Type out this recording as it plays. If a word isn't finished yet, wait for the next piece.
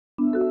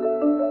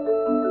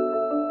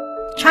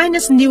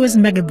China's newest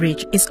mega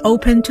bridge is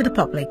open to the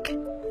public.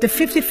 The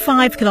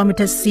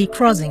 55-kilometer sea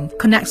crossing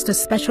connects the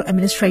special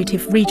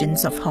administrative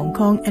regions of Hong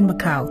Kong and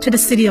Macau to the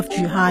city of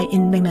Zhuhai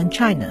in mainland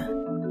China.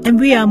 And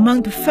we are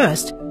among the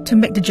first to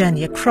make the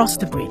journey across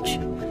the bridge.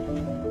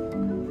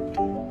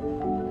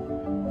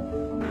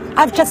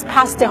 I've just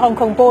passed the Hong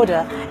Kong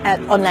border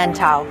on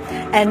Lantau,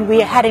 and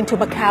we are heading to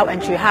Macau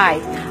and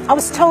Zhuhai. I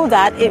was told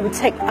that it would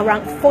take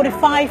around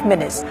 45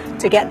 minutes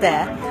to get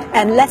there,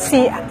 and let's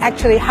see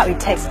actually how it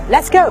takes.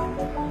 Let's go!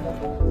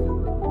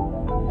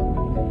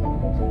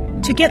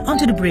 To get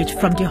onto the bridge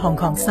from the Hong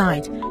Kong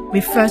side,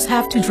 we first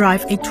have to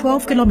drive a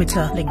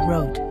 12-kilometer link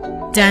road.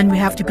 Then we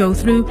have to go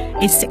through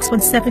a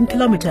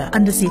 6.7-kilometer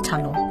undersea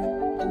tunnel.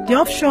 The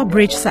offshore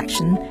bridge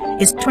section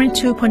is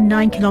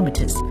 22.9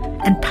 kilometers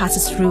and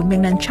passes through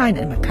mainland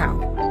China and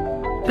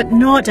Macau. But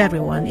not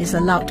everyone is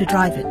allowed to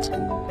drive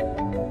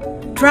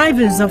it.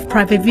 Drivers of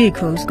private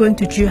vehicles going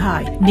to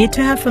Zhuhai need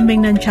to have a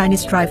mainland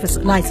Chinese driver's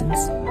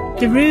license.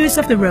 The rules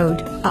of the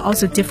road are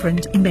also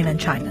different in mainland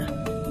China.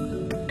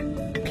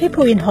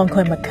 People in Hong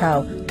Kong and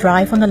Macau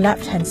drive on the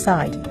left-hand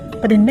side,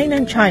 but in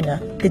mainland China,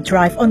 they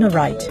drive on the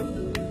right.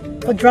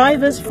 For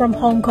drivers from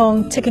Hong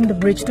Kong taking the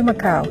bridge to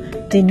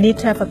Macau, they need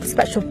to have a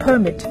special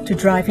permit to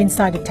drive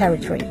inside the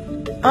territory.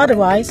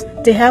 Otherwise,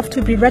 they have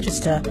to be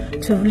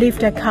registered to leave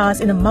their cars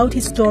in a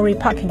multi-story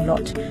parking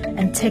lot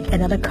and take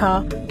another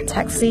car,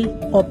 taxi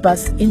or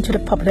bus into the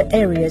popular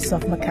areas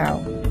of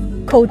Macau.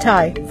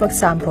 Kong-Zhuhai, for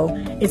example,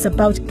 is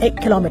about 8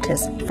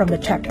 kilometers from the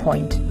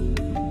checkpoint.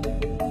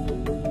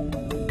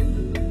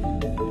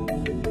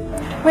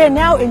 We are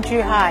now in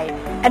Zhuhai,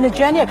 and the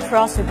journey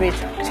across the bridge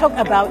took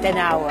about an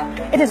hour.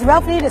 It is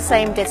roughly the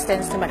same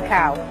distance to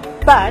Macau,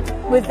 but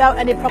without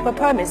any proper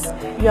permits,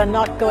 you are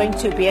not going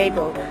to be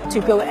able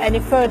to go any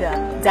further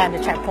than the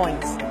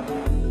checkpoints.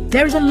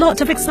 There is a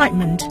lot of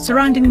excitement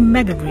surrounding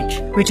Mega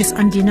Bridge, which is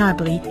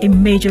undeniably a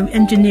major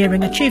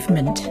engineering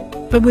achievement.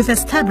 But with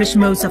established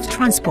modes of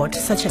transport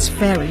such as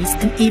ferries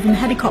and even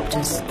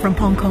helicopters from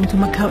Hong Kong to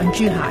Macau and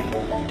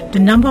Zhuhai, the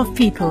number of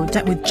people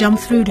that would jump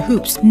through the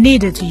hoops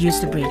needed to use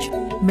the bridge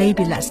may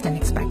be less than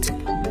expected.